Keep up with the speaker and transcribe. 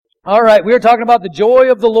All right, we are talking about the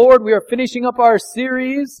joy of the Lord. We are finishing up our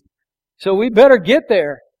series, so we better get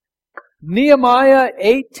there. Nehemiah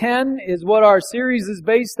 8:10 is what our series is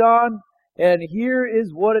based on, and here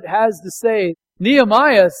is what it has to say.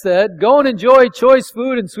 Nehemiah said, "Go and enjoy choice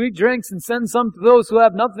food and sweet drinks and send some to those who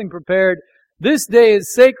have nothing prepared. This day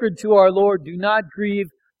is sacred to our Lord. Do not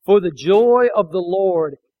grieve, for the joy of the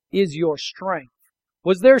Lord is your strength."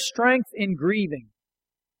 Was there strength in grieving?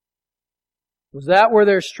 Was that where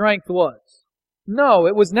their strength was? No,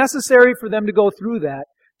 it was necessary for them to go through that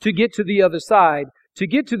to get to the other side, to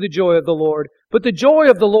get to the joy of the Lord. But the joy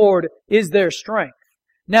of the Lord is their strength.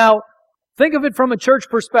 Now, think of it from a church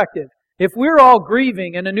perspective. If we're all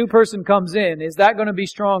grieving and a new person comes in, is that going to be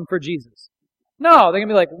strong for Jesus? No, they're going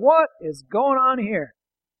to be like, what is going on here?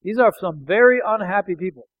 These are some very unhappy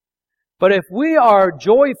people. But if we are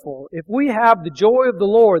joyful, if we have the joy of the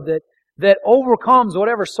Lord that overcomes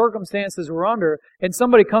whatever circumstances we're under, and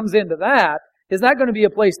somebody comes into that, is that going to be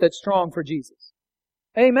a place that's strong for Jesus?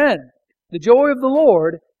 Amen. The joy of the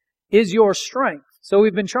Lord is your strength. So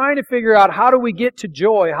we've been trying to figure out, how do we get to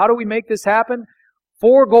joy? How do we make this happen?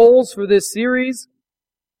 4 goals for this series.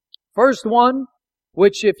 First one,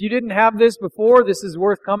 which if you didn't have this before, this is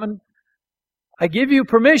worth coming. I give you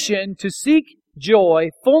permission to seek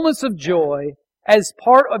joy, fullness of joy, as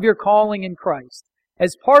part of your calling in Christ.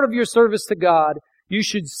 As part of your service to God, you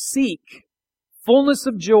should seek fullness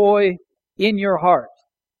of joy in your heart.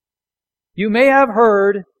 You may have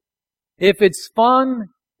heard, if it's fun,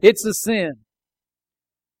 it's a sin.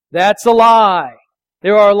 That's a lie.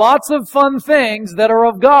 There are lots of fun things that are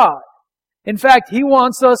of God. In fact, He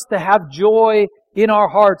wants us to have joy in our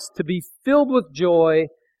hearts, to be filled with joy,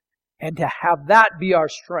 and to have that be our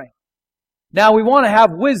strength. Now, we want to have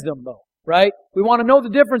wisdom, though, right? We want to know the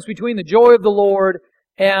difference between the joy of the Lord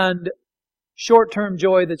and short-term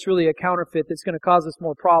joy that's really a counterfeit that's going to cause us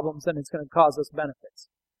more problems than it's going to cause us benefits.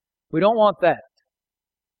 We don't want that.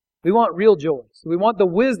 We want real joy. So we want the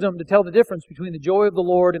wisdom to tell the difference between the joy of the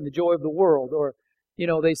Lord and the joy of the world. Or,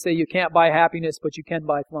 they say you can't buy happiness, but you can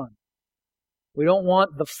buy fun. We don't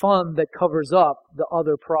want the fun that covers up the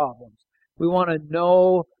other problems. We want to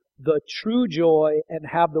know the true joy and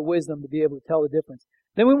have the wisdom to be able to tell the difference.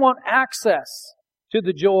 Then we want access to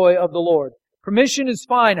the joy of the Lord. Permission is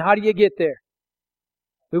fine. How do you get there?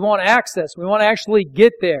 We want access. We want to actually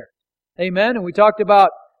get there. Amen? And we talked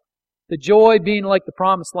about the joy being like the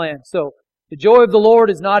promised land. So, the joy of the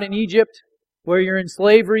Lord is not in Egypt, where you're in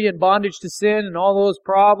slavery and bondage to sin and all those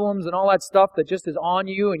problems and all that stuff that just is on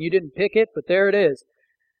you and you didn't pick it, but there it is.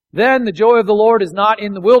 Then the joy of the Lord is not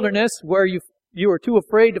in the wilderness, where you were too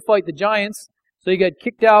afraid to fight the giants, so you got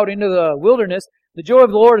kicked out into the wilderness. The joy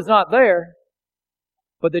of the Lord is not there.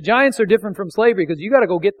 But the giants are different from slavery, because you got to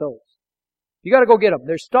go get those. You got to go get them.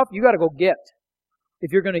 There's stuff you got to go get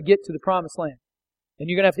if you're going to get to the promised land. And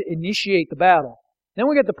you're going to have to initiate the battle. Then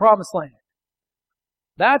we get the promised land.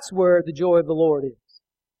 That's where the joy of the Lord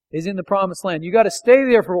is in the promised land. You got to stay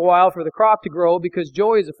there for a while for the crop to grow, because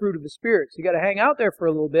joy is a fruit of the Spirit. So you got to hang out there for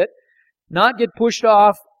a little bit, not get pushed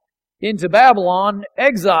off into Babylon,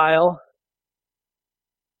 exile,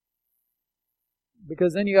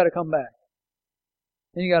 because then you got to come back.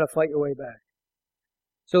 Then you got to fight your way back.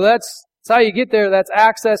 So that's how you get there. That's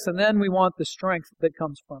access, and then we want the strength that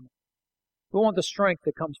comes from it. We want the strength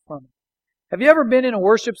that comes from it. Have you ever been in a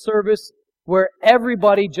worship service where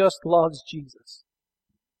everybody just loves Jesus?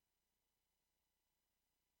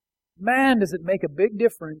 Man, does it make a big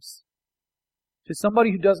difference to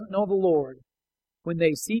somebody who doesn't know the Lord when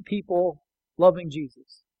they see people loving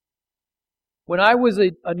Jesus. When I was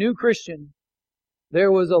a new Christian, there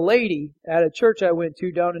was a lady at a church I went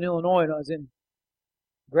to down in Illinois when I was in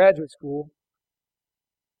graduate school.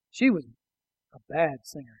 She was a bad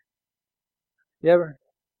singer. You ever?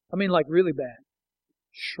 I mean, like really bad.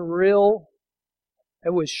 Shrill.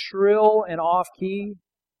 It was shrill and off-key.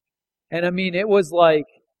 And I mean, it was like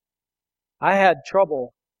I had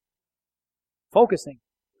trouble focusing.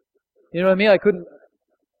 You know what I mean?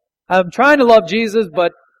 I'm trying to love Jesus,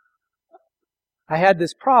 but I had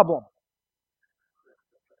this problem.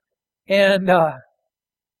 And I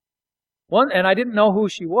didn't know who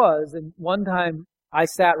she was, and one time I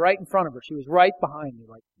sat right in front of her. She was right behind me,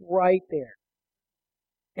 like right there.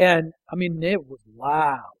 And I mean, it was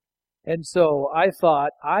loud. And so I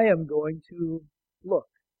thought, I am going to look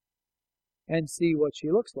and see what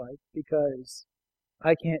she looks like, because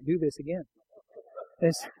I can't do this again.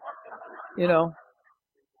 It's, you know.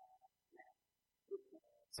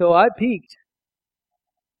 So I peeked.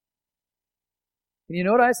 And you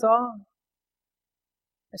know what I saw?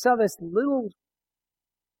 I saw this little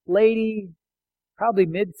lady, probably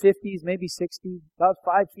mid-50s, maybe 60, about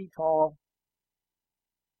 5 feet tall,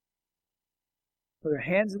 with her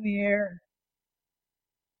hands in the air,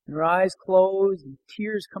 and her eyes closed, and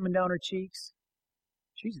tears coming down her cheeks.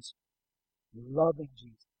 She's just loving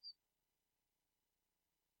Jesus.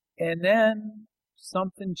 And then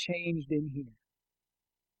something changed in here.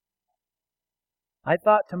 I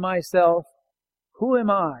thought to myself, who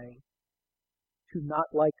am I to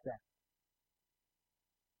not like that?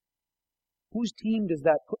 Whose team does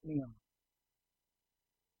that put me on?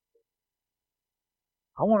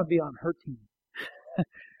 I want to be on her team.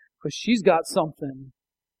 Because she's got something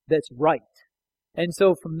that's right. And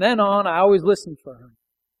so from then on, I always listened for her.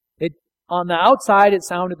 On the outside, it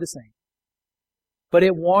sounded the same. But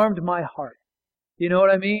it warmed my heart. You know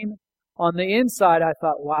what I mean? On the inside, I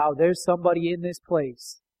thought, wow, there's somebody in this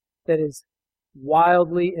place that is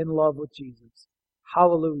wildly in love with Jesus.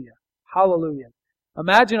 Hallelujah. Hallelujah.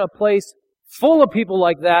 Imagine a place full of people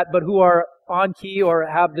like that, but who are on key or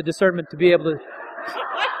have the discernment to be able to...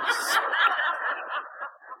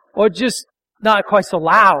 or just not quite so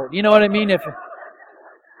loud. You know what I mean? If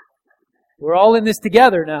we're all in this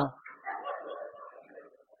together now.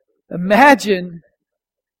 Imagine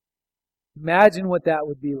what that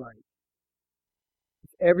would be like.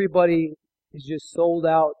 If everybody is just sold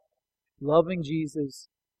out, loving Jesus,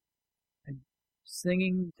 and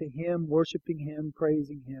singing to Him, worshiping Him,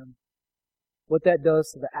 praising Him. What that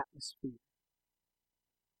does to the atmosphere.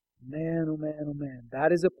 Man, oh man, oh man.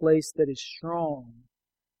 That is a place that is strong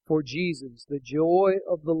for Jesus. The joy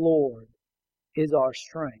of the Lord is our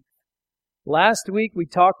strength. Last week we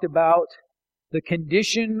talked about the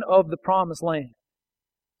condition of the promised land.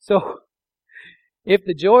 So, if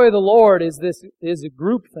the joy of the Lord is a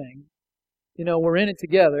group thing, we're in it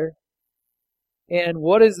together. And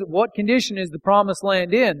what condition is the promised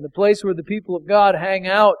land in? The place where the people of God hang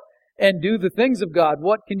out and do the things of God.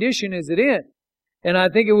 What condition is it in? And I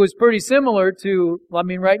think it was pretty similar to,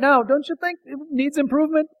 right now, don't you think it needs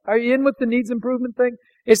improvement? Are you in with the needs improvement thing?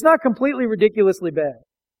 It's not completely ridiculously bad.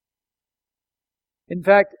 In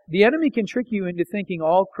fact, the enemy can trick you into thinking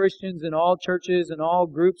all Christians and all churches and all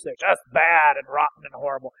groups are just bad and rotten and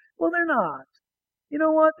horrible. Well, they're not. You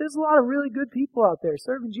know what? There's a lot of really good people out there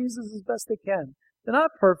serving Jesus as best they can. They're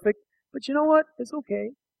not perfect, but you know what? It's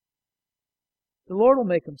okay. The Lord will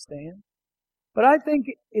make them stand. But I think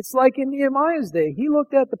it's like in Nehemiah's day. He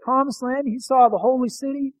looked at the promised land. He saw the holy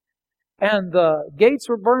city. And the gates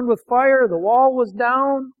were burned with fire. The wall was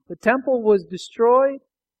down. The temple was destroyed.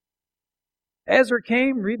 Ezra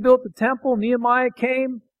came, rebuilt the temple. Nehemiah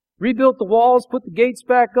came, rebuilt the walls, put the gates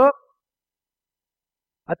back up.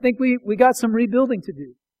 I think we got some rebuilding to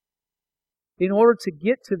do in order to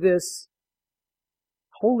get to this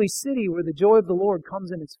holy city where the joy of the Lord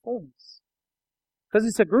comes in its fullness. Because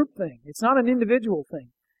it's a group thing. It's not an individual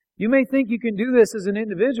thing. You may think you can do this as an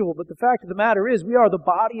individual, but the fact of the matter is we are the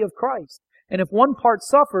body of Christ. And if one part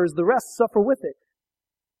suffers, the rest suffer with it.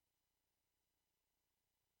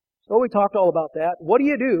 So we talked all about that. What do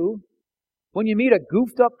you do when you meet a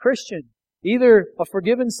goofed up Christian? Either a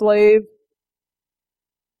forgiven slave,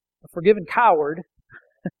 a forgiven coward,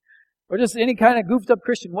 or just any kind of goofed up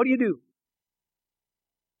Christian. What do?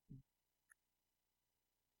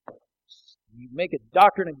 You make a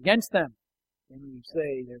doctrine against them, and you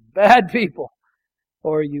say they're bad people,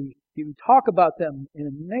 or you talk about them in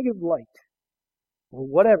a negative light, or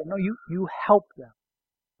whatever. No, you help them,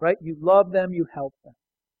 right? You love them, you help them.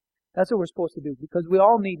 That's what we're supposed to do, because we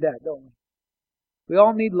all need that, don't we? We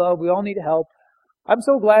all need love, we all need help. I'm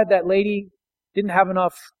so glad that lady didn't have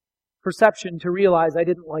enough perception to realize I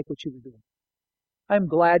didn't like what she was doing. I'm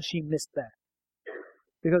glad she missed that.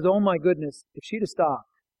 Because, oh my goodness, if she'd have stopped,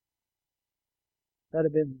 that'd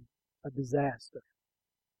have been a disaster.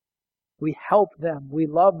 We help them, we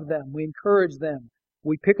love them, we encourage them,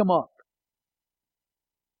 we pick them up.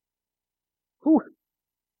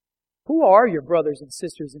 Who are your brothers and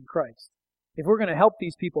sisters in Christ? If we're going to help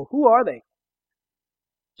these people, who are they?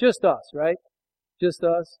 Just us, right? Just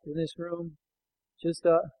us in this room. Just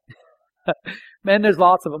us. Man, there's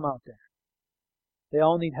lots of them out there. They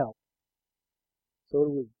all need help. So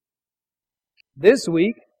do we. This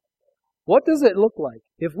week, what does it look like?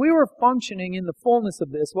 If we were functioning in the fullness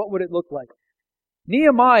of this, what would it look like?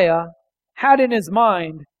 Nehemiah had in his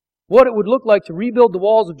mind what it would look like to rebuild the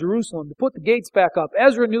walls of Jerusalem, to put the gates back up.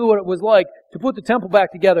 Ezra knew what it was like to put the temple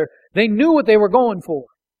back together. They knew what they were going for.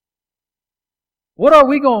 What are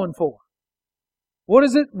we going for? What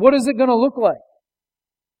is it going to look like?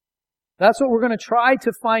 That's what we're going to try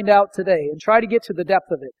to find out today and try to get to the depth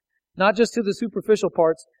of it. Not just to the superficial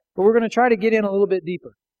parts, but we're going to try to get in a little bit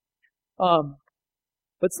deeper.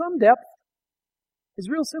 But some depth. is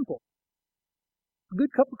real simple. A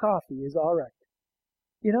good cup of coffee is all right.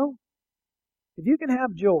 You know, if you can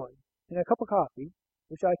have joy in a cup of coffee,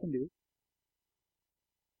 which I can do.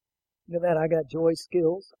 Look at that, I got joy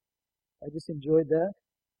skills. I just enjoyed that.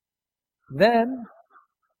 Then,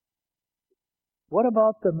 what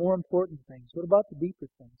about the more important things? What about the deeper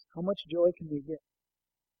things? How much joy can we get?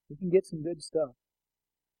 We can get some good stuff.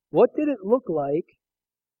 What did it look like?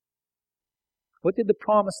 What did the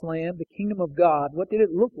promised land, the kingdom of God, what did it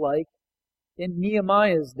look like in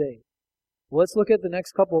Nehemiah's day? Well, let's look at the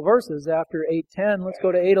next couple of verses after 8:10. Let's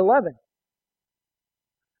go to 8:11.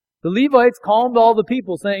 The Levites calmed all the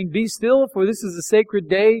people, saying, "Be still, for this is a sacred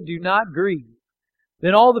day. Do not grieve."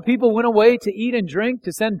 Then all the people went away to eat and drink,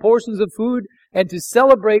 to send portions of food, and to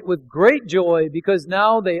celebrate with great joy, because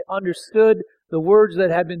now they understood the words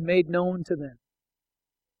that had been made known to them.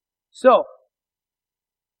 So,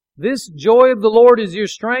 this joy of the Lord is your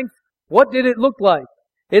strength. What did it look like?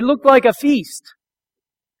 It looked like a feast.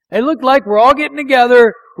 It looked like we're all getting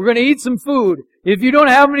together, we're going to eat some food. If you don't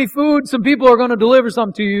have any food, some people are going to deliver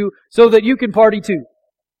some to you so that you can party too.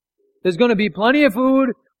 There's going to be plenty of food,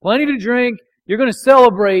 plenty to drink. You're going to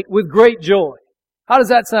celebrate with great joy. How does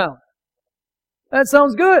that sound? That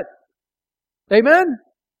sounds good. Amen?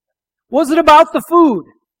 Was it about the food?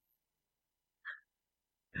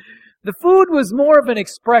 The food was more of an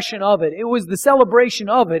expression of it. It was the celebration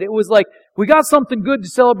of it. It was like, we got something good to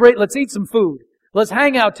celebrate, let's eat some food. Let's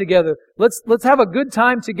hang out together. Let's have a good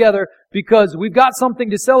time together because we've got something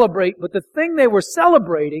to celebrate. But the thing they were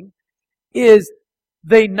celebrating is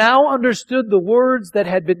they now understood the words that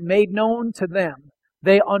had been made known to them.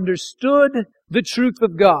 They understood the truth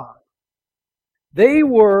of God. They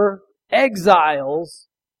were exiles,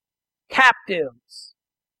 captives,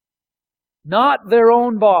 not their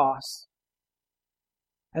own boss.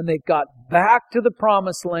 And they got back to the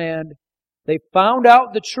promised land. They found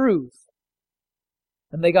out the truth.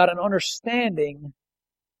 And they got an understanding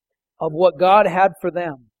of what God had for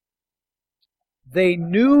them. They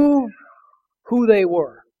knew who they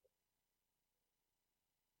were.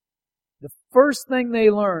 The first thing they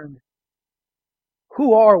learned,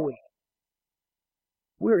 who are we?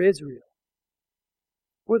 We're Israel.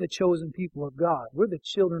 We're the chosen people of God. We're the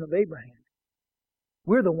children of Abraham.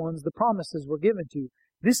 We're the ones the promises were given to.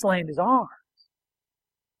 This land is ours.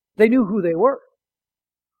 They knew who they were.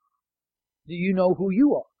 Do you know who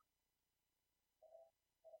you are?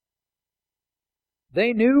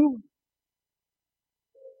 They knew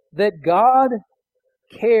that God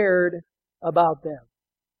cared about them.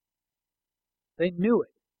 They knew it.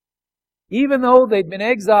 Even though they'd been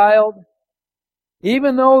exiled,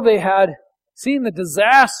 even though they had seen the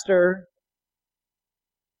disaster,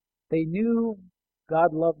 they knew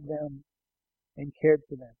God loved them and cared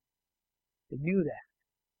for them. They knew that.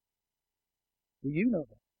 Do you know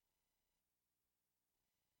that?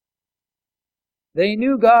 They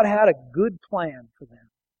knew God had a good plan for them.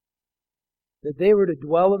 That they were to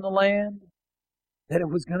dwell in the land, that it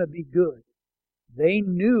was going to be good. They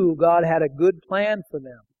knew God had a good plan for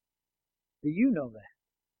them. Do you know that?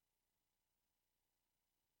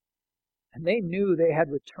 And they knew they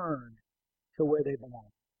had returned to where they belong.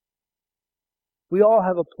 We all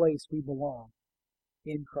have a place we belong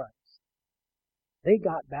in Christ. They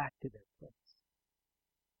got back to their place.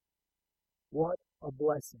 What a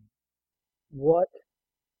blessing. What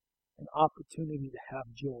an opportunity to have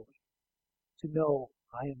joy. To know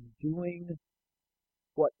I am doing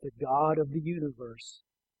what the God of the universe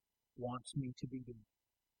wants me to be doing.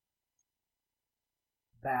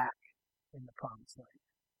 Back in the promised land.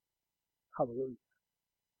 Hallelujah.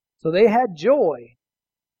 So they had joy.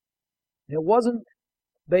 It wasn't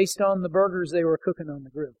based on the burgers they were cooking on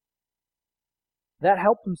the grill. That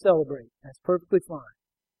helped them celebrate. That's perfectly fine.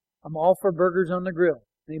 I'm all for burgers on the grill.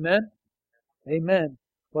 Amen? Amen.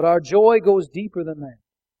 But our joy goes deeper than that.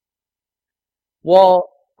 Well,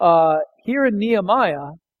 here in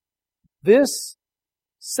Nehemiah, this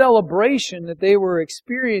celebration that they were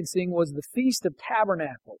experiencing was the Feast of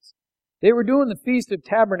Tabernacles. They were doing the Feast of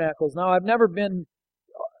Tabernacles. Now, I've never been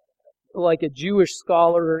like a Jewish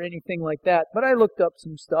scholar or anything like that, but I looked up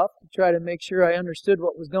some stuff to try to make sure I understood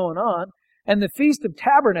what was going on. And the Feast of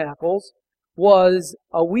Tabernacles was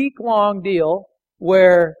a week-long deal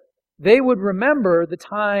where they would remember the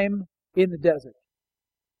time in the desert.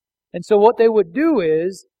 And so what they would do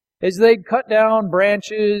is they'd cut down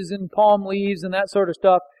branches and palm leaves and that sort of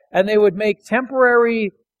stuff, and they would make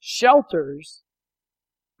temporary shelters,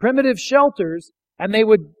 primitive shelters, and they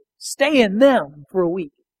would stay in them for a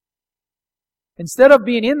week. Instead of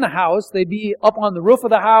being in the house, they'd be up on the roof of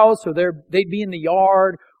the house, or they'd be in the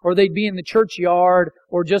yard, or they'd be in the churchyard,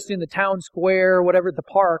 or just in the town square, or whatever, at the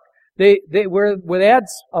park. Where they had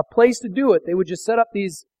a place to do it, they would just set up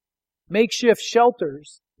these makeshift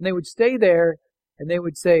shelters, and they would stay there, and they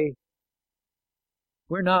would say,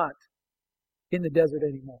 we're not in the desert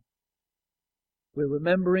anymore. We're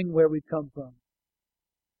remembering where we've come from.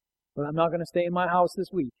 But I'm not going to stay in my house this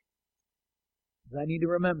week. I need to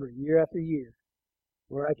remember year after year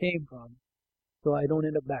where I came from, so I don't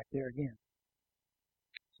end up back there again.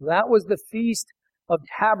 So that was the Feast of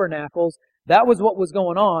Tabernacles. That was what was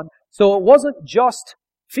going on. So it wasn't just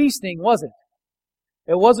feasting, was it?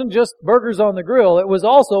 It wasn't just burgers on the grill. It was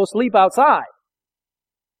also sleep outside.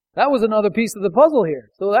 That was another piece of the puzzle here.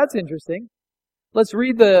 So that's interesting. Let's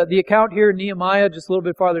read the account here in Nehemiah, just a little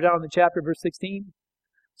bit farther down in the chapter, verse 16.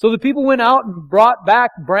 So the people went out and brought back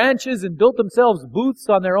branches and built themselves booths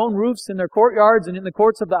on their own roofs in their courtyards and in the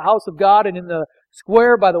courts of the house of God and in the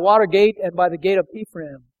square by the water gate and by the gate of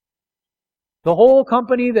Ephraim. The whole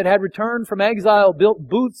company that had returned from exile built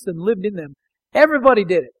booths and lived in them. Everybody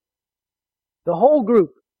did it. The whole group.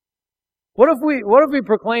 What if we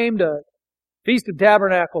proclaimed a Feast of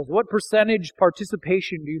Tabernacles? What percentage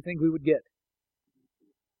participation do you think we would get?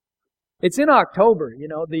 It's in October,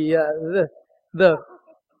 the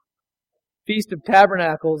Feast of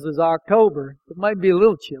Tabernacles is October. It might be a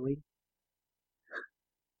little chilly.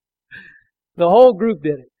 The whole group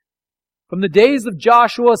did it. From the days of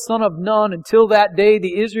Joshua, son of Nun, until that day,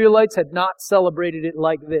 the Israelites had not celebrated it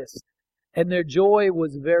like this, and their joy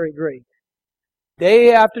was very great.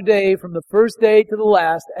 Day after day, from the first day to the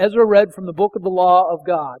last, Ezra read from the book of the law of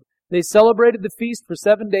God. They celebrated the feast for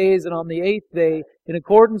 7 days, and on the 8th day, in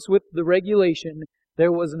accordance with the regulation,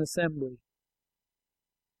 there was an assembly.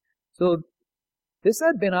 So, this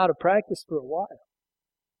had been out of practice for a while.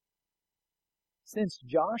 Since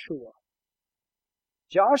Joshua.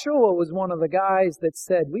 Joshua was one of the guys that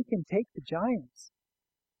said, we can take the giants.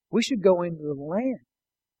 We should go into the land.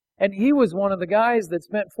 And he was one of the guys that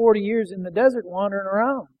spent 40 years in the desert wandering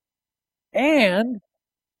around. And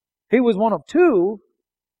he was one of two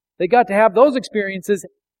that got to have those experiences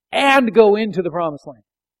and go into the promised land.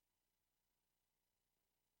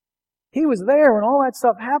 He was there when all that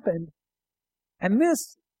stuff happened. And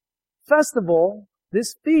this festival,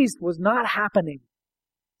 this feast, was not happening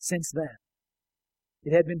since then.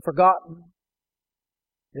 It had been forgotten.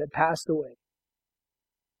 It had passed away.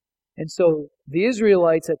 And so the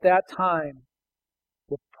Israelites at that time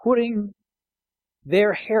were putting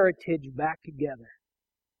their heritage back together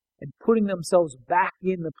and putting themselves back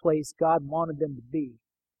in the place God wanted them to be.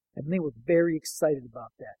 And they were very excited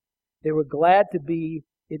about that. They were glad to be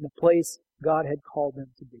in the place God had called them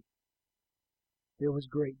to be. There was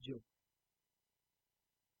great joy.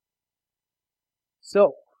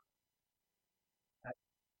 So,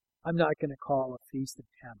 I'm not going to call a Feast of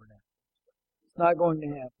Tabernacles. It's not going to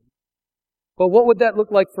happen. But what would that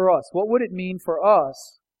look like for us? What would it mean for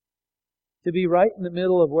us to be right in the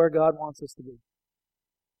middle of where God wants us to be?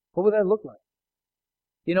 What would that look like?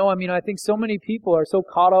 I think so many people are so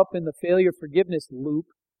caught up in the failure forgiveness loop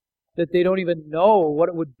that they don't even know what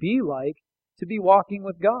it would be like to be walking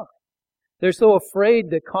with God. They're so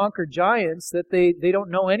afraid to conquer giants that they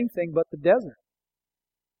don't know anything but the desert.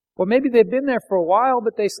 Or maybe they've been there for a while,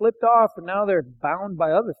 but they slipped off and now they're bound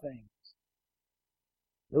by other things.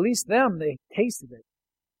 At least they tasted it.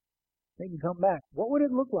 They can come back. What would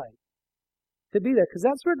it look like to be there? Because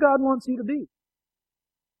that's where God wants you to be.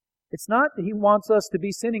 It's not that He wants us to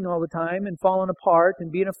be sinning all the time and falling apart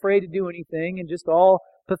and being afraid to do anything and just all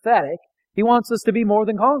pathetic. He wants us to be more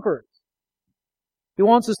than conquerors. He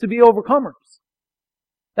wants us to be overcomers.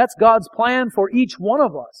 That's God's plan for each one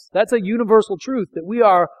of us. That's a universal truth, that we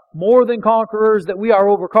are more than conquerors, that we are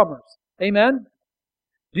overcomers. Amen?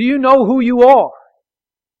 Do you know who you are?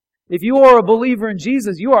 If you are a believer in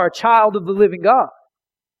Jesus, you are a child of the living God.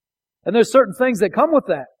 And there's certain things that come with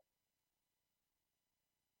that.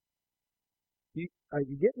 Are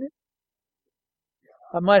you getting it?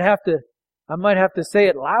 I might have to say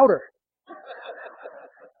it louder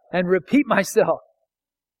and repeat myself.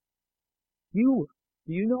 Do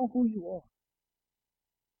you know who you are?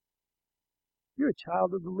 You're a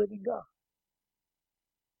child of the living God.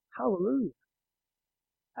 Hallelujah.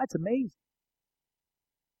 That's amazing.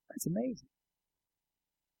 That's amazing.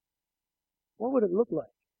 What would it look like?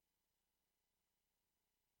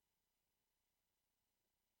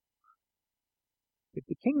 If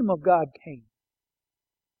the kingdom of God came,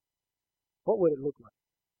 what would it look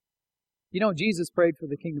like? Jesus prayed for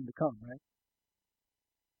the kingdom to come, right?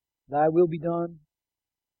 Thy will be done.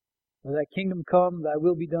 Or thy kingdom come, thy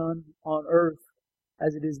will be done on earth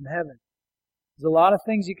as it is in heaven. There's a lot of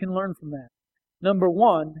things you can learn from that. Number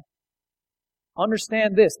one,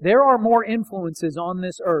 understand this. There are more influences on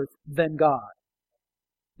this earth than God.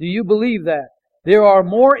 Do you believe that? There are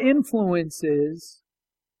more influences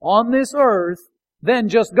on this earth than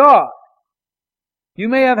just God. You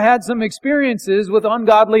may have had some experiences with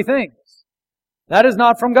ungodly things. That is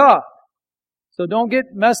not from God. So don't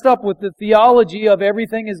get messed up with the theology of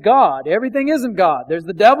everything is God. Everything isn't God. There's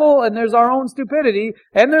the devil, and there's our own stupidity,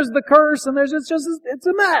 and there's the curse, and it's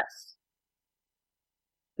a mess.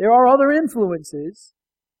 There are other influences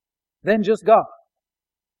than just God.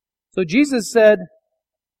 So Jesus said,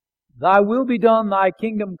 Thy will be done, Thy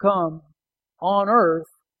kingdom come on earth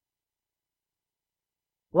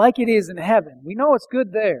like it is in heaven. We know it's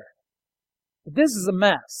good there. But this is a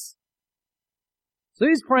mess. So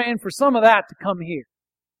He's praying for some of that to come here.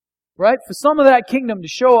 Right? For some of that kingdom to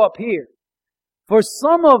show up here. For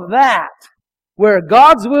some of that, where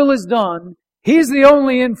God's will is done, He's the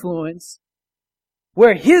only influence,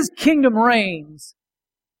 where His kingdom reigns,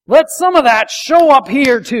 let some of that show up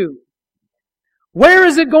here too. Where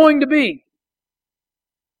is it going to be?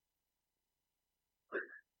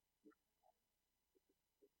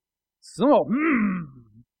 So,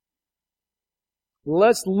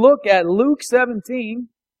 let's look at Luke 17,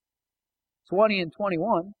 20 and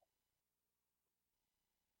 21.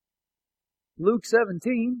 Luke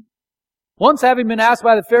 17. Once having been asked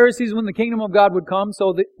by the Pharisees when the kingdom of God would come,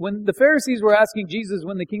 so that when the Pharisees were asking Jesus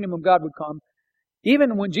when the kingdom of God would come,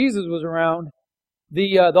 even when Jesus was around,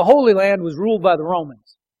 the Holy Land was ruled by the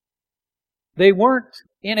Romans. They weren't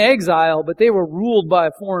in exile, but they were ruled by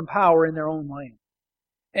a foreign power in their own land.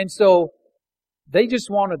 And so, they just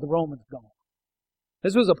wanted the Romans gone.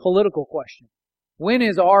 This was a political question. When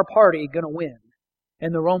is our party going to win?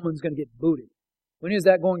 And the Romans going to get booted? When is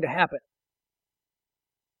that going to happen?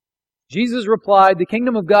 Jesus replied, The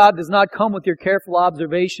kingdom of God does not come with your careful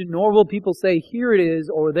observation, nor will people say, Here it is,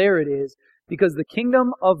 or there it is, because the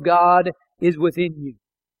kingdom of God is within you.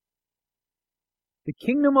 The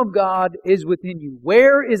kingdom of God is within you.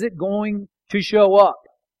 Where is it going to show up?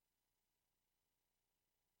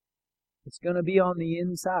 It's going to be on the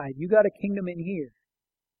inside. You got a kingdom in here.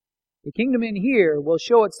 The kingdom in here will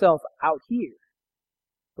show itself out here.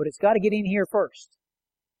 But it's got to get in here first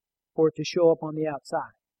for it to show up on the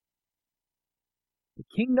outside. The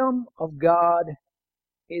kingdom of God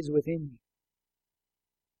is within you.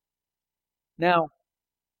 Now,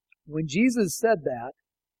 when Jesus said that,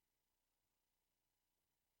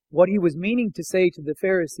 what He was meaning to say to the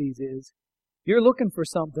Pharisees is, you're looking for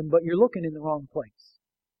something, but you're looking in the wrong place.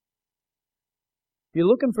 You're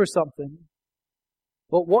looking for something,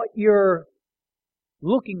 but what you're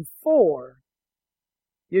looking for,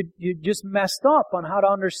 you just messed up on how to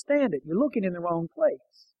understand it. You're looking in the wrong place.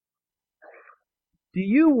 Do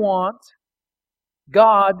you want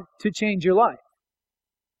God to change your life?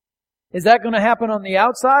 Is that going to happen on the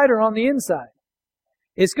outside or on the inside?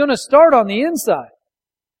 It's going to start on the inside.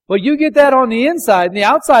 But you get that on the inside, and the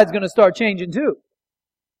outside's going to start changing too.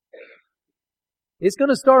 It's going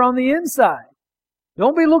to start on the inside.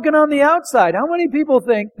 Don't be looking on the outside. How many people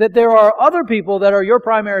think that there are other people that are your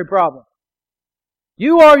primary problem?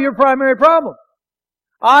 You are your primary problem.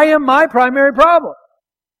 I am my primary problem.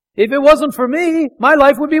 If it wasn't for me, my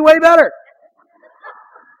life would be way better.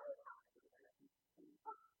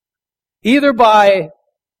 Either by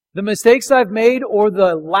the mistakes I've made or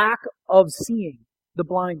the lack of seeing, the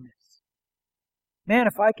blindness. Man,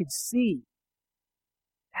 if I could see,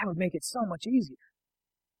 that would make it so much easier.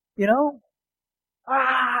 You know?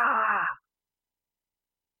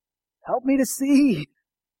 Help me to see.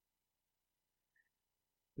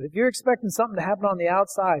 But if you're expecting something to happen on the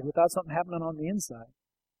outside without something happening on the inside,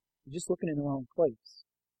 you're just looking in the wrong place.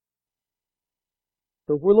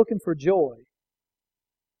 So if we're looking for joy,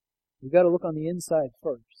 we've got to look on the inside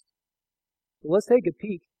first. So let's take a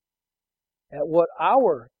peek at what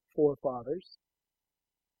our forefathers,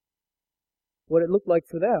 what it looked like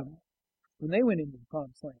for them when they went into the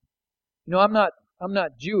Promised Land. You know, I'm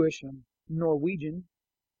not Jewish, I'm Norwegian,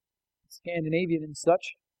 Scandinavian and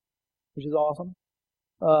such, which is awesome.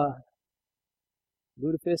 Lutefisk.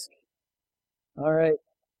 All right.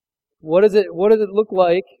 What does it look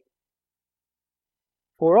like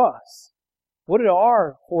for us? What did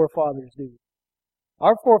our forefathers do?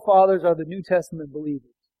 Our forefathers are the New Testament believers.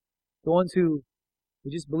 The ones who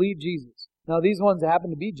just believe Jesus. Now these ones happen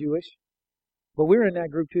to be Jewish, but we're in that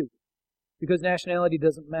group too. Because nationality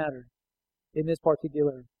doesn't matter in this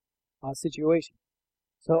particular situation.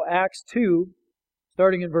 So Acts 2,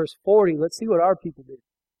 starting in verse 40, let's see what our people did.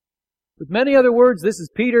 With many other words, this is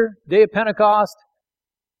Peter, day of Pentecost.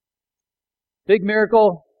 Big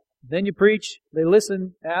miracle. Then you preach. They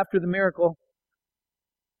listen after the miracle.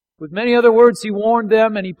 With many other words, He warned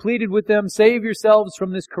them and He pleaded with them, "Save yourselves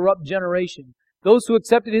from this corrupt generation." Those who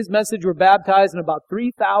accepted His message were baptized, and about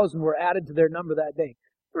 3,000 were added to their number that day.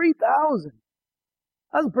 3,000!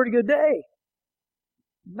 That was a pretty good day.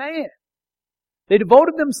 Man! They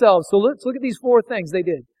devoted themselves. So let's look at these 4 things they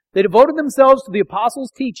did. They devoted themselves to the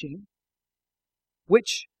apostles' teaching,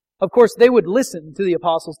 which, of course, they would listen to the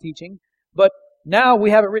apostles' teaching, but now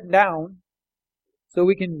we have it written down so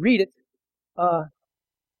we can read it.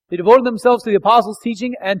 They devoted themselves to the apostles'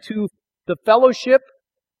 teaching and to the fellowship,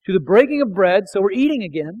 to the breaking of bread. So we're eating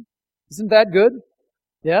again. Isn't that good?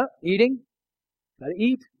 Yeah, eating. Gotta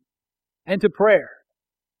eat. And to prayer.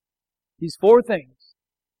 These 4 things.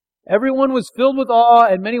 Everyone was filled with awe,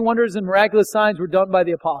 and many wonders and miraculous signs were done by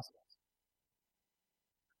the apostles.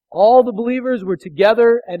 All the believers were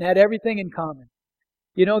together and had everything in common.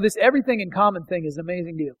 You know, this everything in common thing is an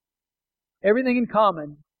amazing deal. Everything in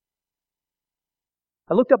common.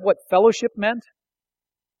 I looked up what fellowship meant,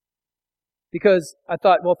 because I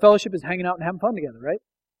thought, well, fellowship is hanging out and having fun together, right?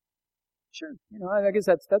 Sure. You know, I guess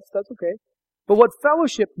that's okay. But what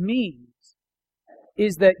fellowship means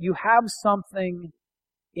is that you have something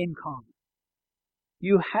in common.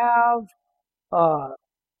 You have a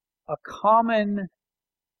common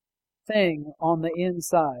thing on the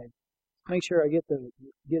inside. Make sure I get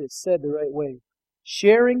it said the right way.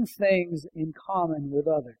 Sharing things in common with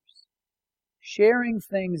others. Sharing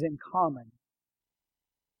things in common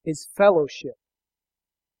is fellowship.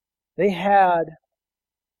 They had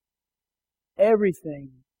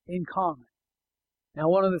everything in common. Now,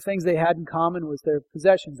 one of the things they had in common was their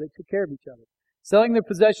possessions. They took care of each other. Selling their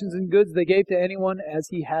possessions and goods, they gave to anyone as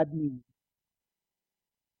he had need.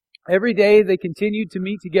 Every day they continued to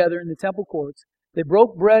meet together in the temple courts. They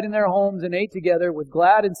broke bread in their homes and ate together with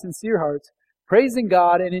glad and sincere hearts, praising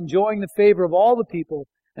God and enjoying the favor of all the people.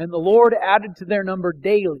 And the Lord added to their number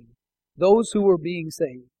daily those who were being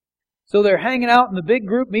saved. So they're hanging out in the big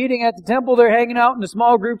group meeting at the temple. They're hanging out in the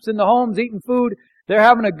small groups in the homes, eating food. They're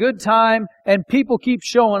having a good time, and people keep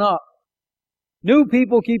showing up. New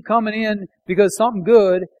people keep coming in because something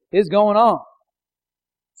good is going on.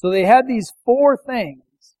 So they had these 4 things.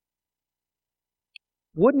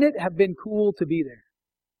 Wouldn't it have been cool to be there?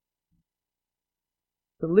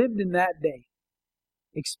 To live in that day.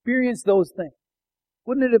 Experience those things.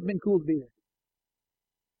 Wouldn't it have been cool to be there?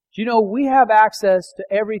 Do you know, we have access to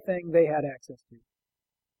everything they had access to.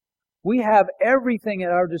 We have everything at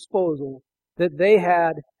our disposal that they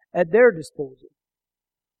had at their disposal.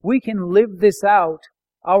 We can live this out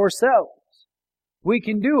ourselves. We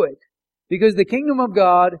can do it because the kingdom of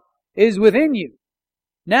God is within you.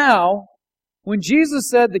 Now, when Jesus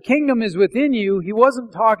said the kingdom is within you, He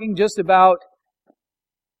wasn't talking just about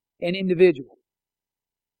an individual.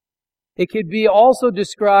 It could be also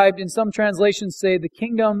described, in some translations say, the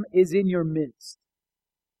kingdom is in your midst.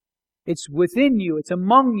 It's within you. It's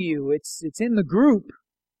among you. It's in the group.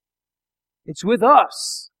 It's with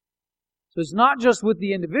us. So it's not just with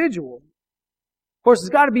the individual. Of course, it's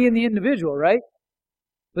got to be in the individual, right?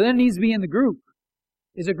 But then it needs to be in the group.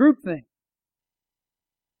 It's a group thing.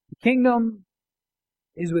 The kingdom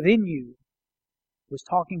is within you. It was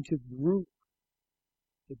talking to group.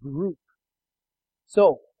 The group.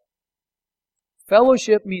 So,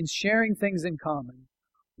 fellowship means sharing things in common.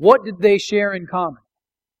 What did they share in common?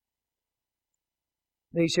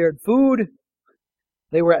 They shared food.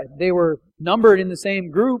 They were numbered in the same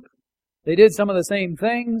group. They did some of the same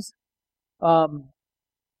things.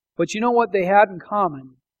 But you know what they had in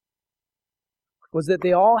common? Was that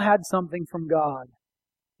they all had something from God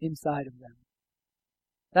inside of them.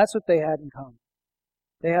 That's what they had in common.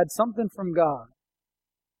 They had something from God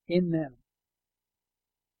in them.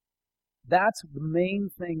 That's the main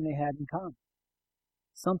thing they had in common.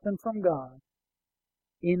 Something from God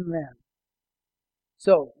in them.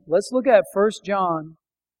 So, let's look at 1 John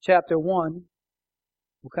chapter 1.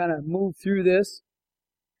 We'll kind of move through this.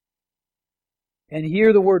 And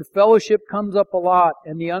here the word fellowship comes up a lot,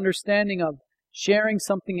 and the understanding of sharing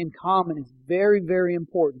something in common is very, very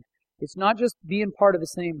important. It's not just being part of the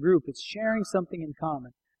same group, it's sharing something in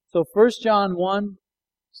common. So 1 John 1,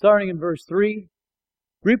 starting in verse 3,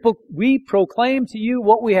 we proclaim to you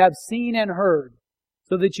what we have seen and heard,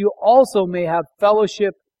 so that you also may have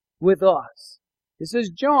fellowship with us. This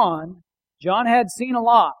is John. John had seen a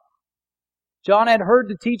lot. John had heard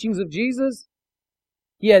the teachings of Jesus.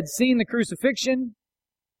 He had seen the crucifixion.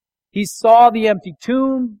 He saw the empty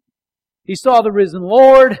tomb. He saw the risen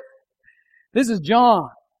Lord. This is John.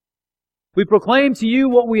 We proclaim to you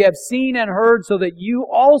what we have seen and heard, so that you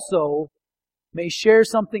also may share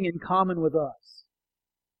something in common with us.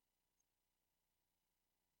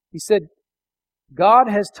 He said, God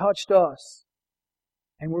has touched us.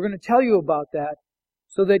 And we're going to tell you about that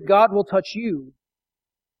so that God will touch you.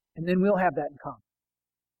 And then we'll have that in common.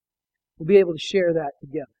 We'll be able to share that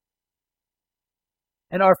together.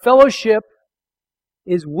 And our fellowship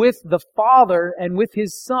is with the Father and with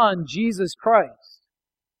His Son, Jesus Christ.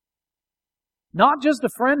 Not just a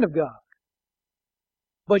friend of God,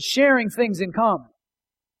 but sharing things in common.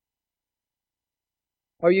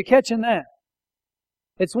 Are you catching that?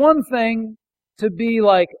 It's one thing to be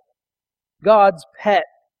like God's pet.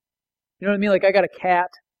 You know what I mean? Like I got a cat.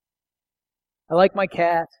 I like my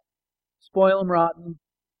cat. Spoil him rotten.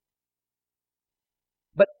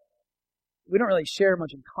 But we don't really share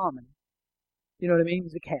much in common. You know what I mean?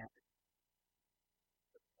 He's a cat.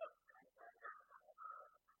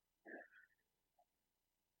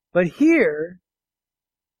 But here,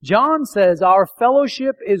 John says our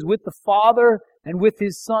fellowship is with the Father and with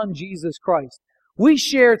His Son, Jesus Christ. We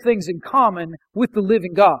share things in common with the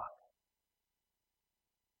living God.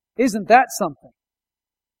 Isn't that something?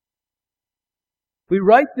 We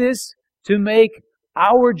write this to make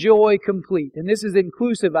our joy complete. And this is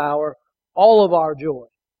inclusive all of our joy.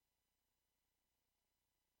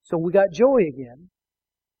 So we got joy again,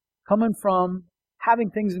 coming from having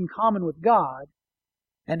things in common with God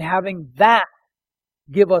and having that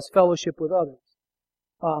give us fellowship with others.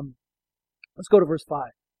 Let's go to verse 5.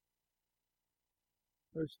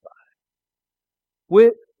 Verse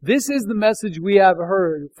 5. This is the message we have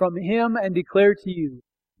heard from Him and declare to you.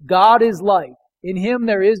 God is light. In Him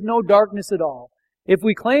there is no darkness at all. If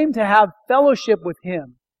we claim to have fellowship with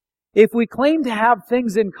Him, if we claim to have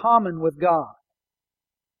things in common with God,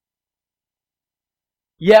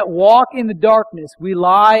 yet walk in the darkness, we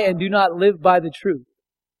lie and do not live by the truth.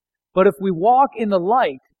 But if we walk in the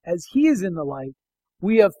light, as He is in the light,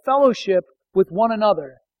 we have fellowship with one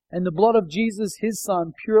another, and the blood of Jesus, His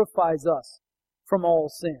Son, purifies us from all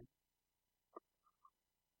sin.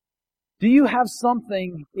 Do you have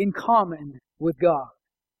something in common with God?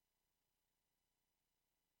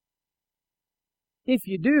 If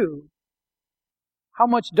you do, how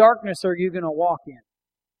much darkness are you going to walk in?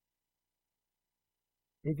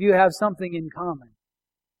 If you have something in common,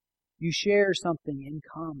 you share something in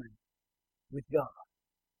common with God.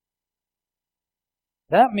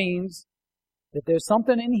 That means that there's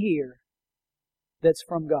something in here that's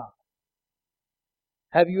from God.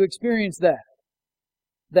 Have you experienced that?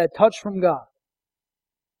 That touch from God?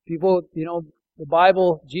 People, the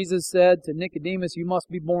Bible, Jesus said to Nicodemus, you must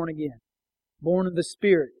be born again. Born of the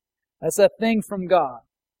Spirit. That's a thing from God.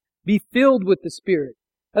 Be filled with the Spirit.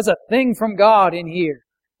 That's a thing from God in here.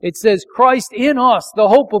 It says, Christ in us, the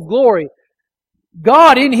hope of glory.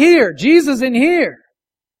 God in here. Jesus in here.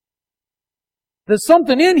 There's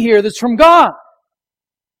something in here that's from God.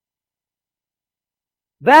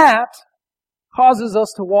 That causes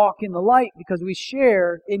us to walk in the light because we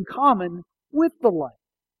share in common with the light.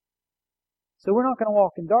 So we're not going to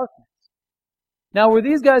walk in darkness. Now, were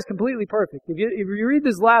these guys completely perfect? If you read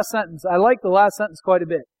this last sentence, I like the last sentence quite a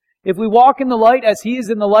bit. If we walk in the light as He is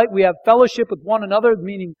in the light, we have fellowship with one another,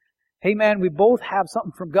 meaning, hey man, we both have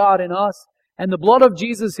something from God in us, and the blood of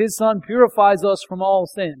Jesus, His Son, purifies us from all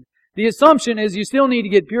sin. The assumption is you still need to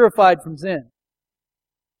get purified from sin.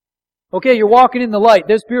 Okay, you're walking in the light.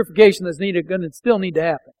 There's purification that's going to still need to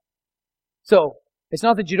happen. So, it's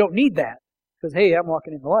not that you don't need that, because hey, I'm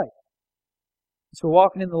walking in the light. So we're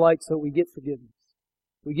walking in the light so we get forgiveness.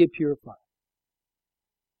 We get purified.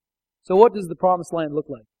 So what does the promised land look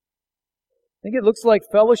like? I think it looks like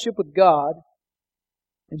fellowship with God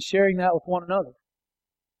and sharing that with one another.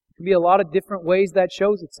 It can be a lot of different ways that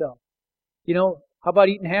shows itself. How about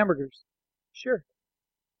eating hamburgers? Sure.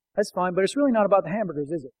 That's fine, but it's really not about the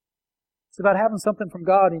hamburgers, is it? It's about having something from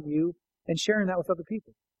God in you and sharing that with other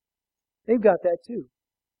people. They've got that too.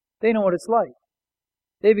 They know what it's like.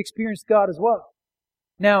 They've experienced God as well.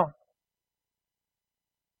 Now,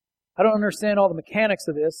 I don't understand all the mechanics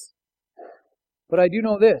of this, but I do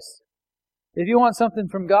know this. If you want something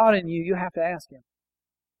from God in you, you have to ask Him.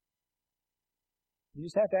 You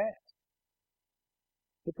just have to ask.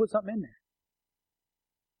 He'll put something in there.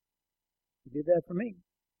 He did that for me.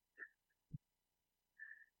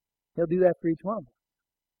 He'll do that for each one of us.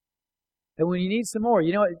 And when you need some more,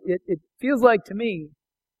 it feels like to me,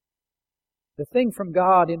 the thing from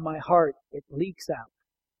God in my heart, it leaks out.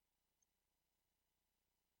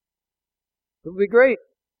 It would be great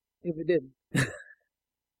if it didn't.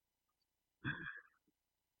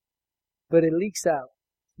 But it leaks out.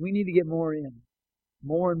 We need to get more in.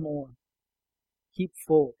 More and more. Keep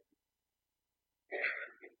full.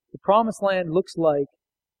 The promised land looks like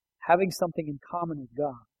having something in common with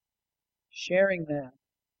God. Sharing that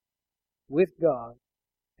with God,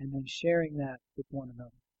 and then sharing that with one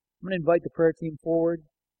another. I'm going to invite the prayer team forward.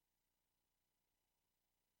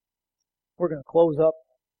 We're going to close up.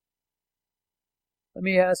 Let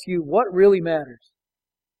me ask you, what really matters?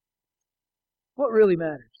 What really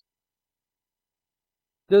matters?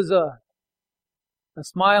 Does a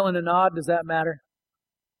smile and a nod, does that matter?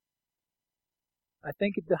 I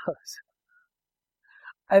think it does.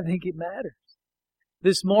 I think it matters.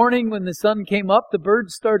 This morning when the sun came up, the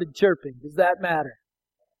birds started chirping. Does that matter?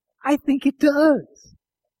 I think it does.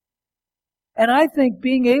 And I think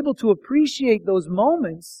being able to appreciate those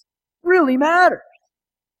moments really matters.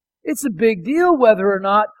 It's a big deal whether or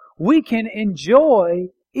not we can enjoy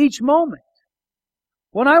each moment.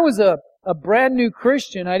 When I was a brand new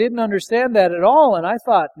Christian, I didn't understand that at all, and I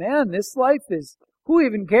thought, man, this life is, who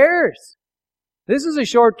even cares? This is a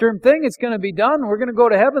short-term thing. It's going to be done. We're going to go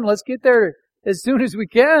to heaven. Let's get there as soon as we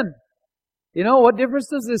can. You know, what difference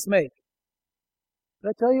does this make? But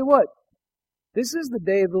I tell you what, this is the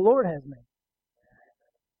day the Lord has made.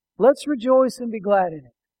 Let's rejoice and be glad in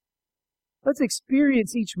it. Let's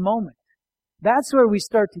experience each moment. That's where we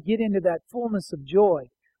start to get into that fullness of joy.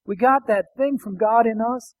 We got that thing from God in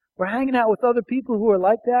us. We're hanging out with other people who are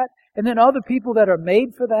like that, and then other people that are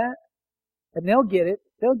made for that, and they'll get it.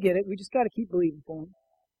 They'll get it. We just got to keep believing for them.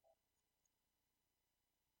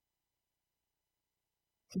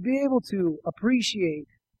 To be able to appreciate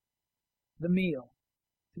the meal,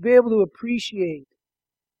 to be able to appreciate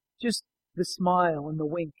just the smile and the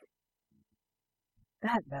wink,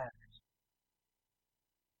 that matters.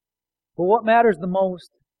 But what matters the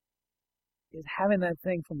most is having that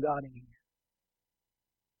thing from God in here.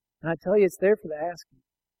 And I tell you, it's there for the asking.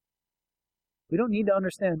 We don't need to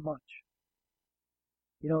understand much.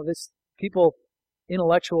 You know, people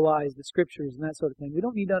intellectualize the Scriptures and that sort of thing. We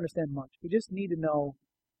don't need to understand much. We just need to know,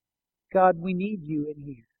 God, we need you in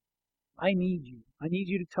here. I need you. I need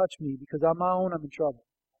you to touch me because on my own I'm in trouble.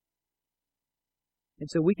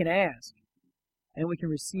 And so we can ask and we can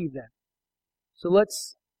receive that. So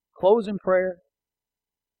let's close in prayer.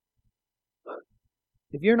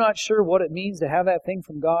 If you're not sure what it means to have that thing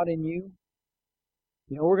from God in you,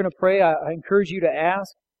 you know, we're going to pray. I encourage you to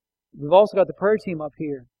ask. We've also got the prayer team up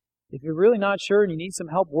here. If you're really not sure and you need some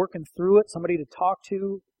help working through it, somebody to talk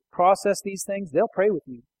to, process these things, they'll pray with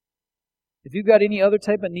you. If you've got any other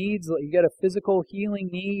type of needs, like you got a physical healing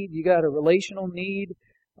need, you got a relational need,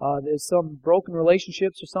 there's some broken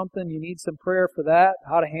relationships or something, you need some prayer for that,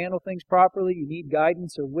 how to handle things properly, you need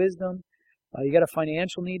guidance or wisdom, you got a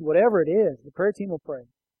financial need, whatever it is, the prayer team will pray.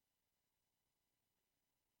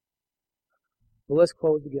 Well, let's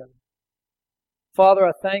close together. Father,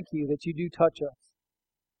 I thank you that you do touch us.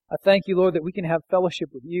 I thank you, Lord, that we can have fellowship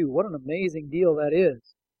with you. What an amazing deal that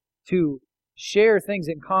is, to share things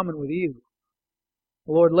in common with you.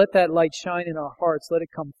 Lord, let that light shine in our hearts. Let it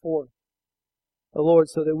come forth. Oh, Lord,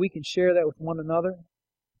 so that we can share that with one another,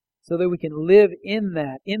 so that we can live in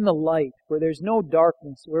that, in the light, where there's no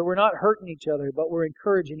darkness, where we're not hurting each other, but we're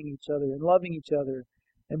encouraging each other and loving each other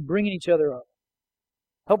and bringing each other up.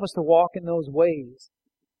 Help us to walk in those ways,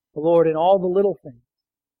 Lord, in all the little things.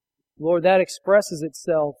 Lord, that expresses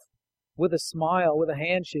itself with a smile, with a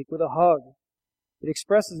handshake, with a hug. It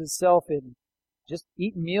expresses itself in just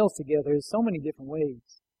eating meals together in so many different ways.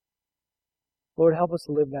 Lord, help us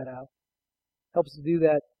to live that out. Help us to do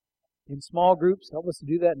that in small groups. Help us to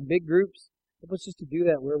do that in big groups. Help us just to do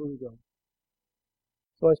that wherever we go.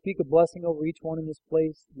 So I speak a blessing over each one in this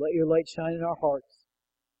place. Let your light shine in our hearts,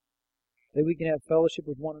 that we can have fellowship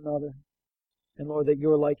with one another. And Lord, that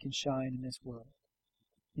your light can shine in this world.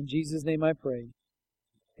 In Jesus' name I pray.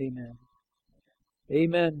 Amen.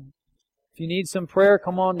 Amen. If you need some prayer,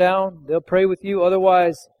 come on down. They'll pray with you.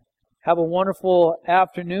 Otherwise, have a wonderful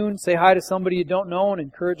afternoon. Say hi to somebody you don't know and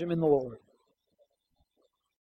encourage them in the Lord.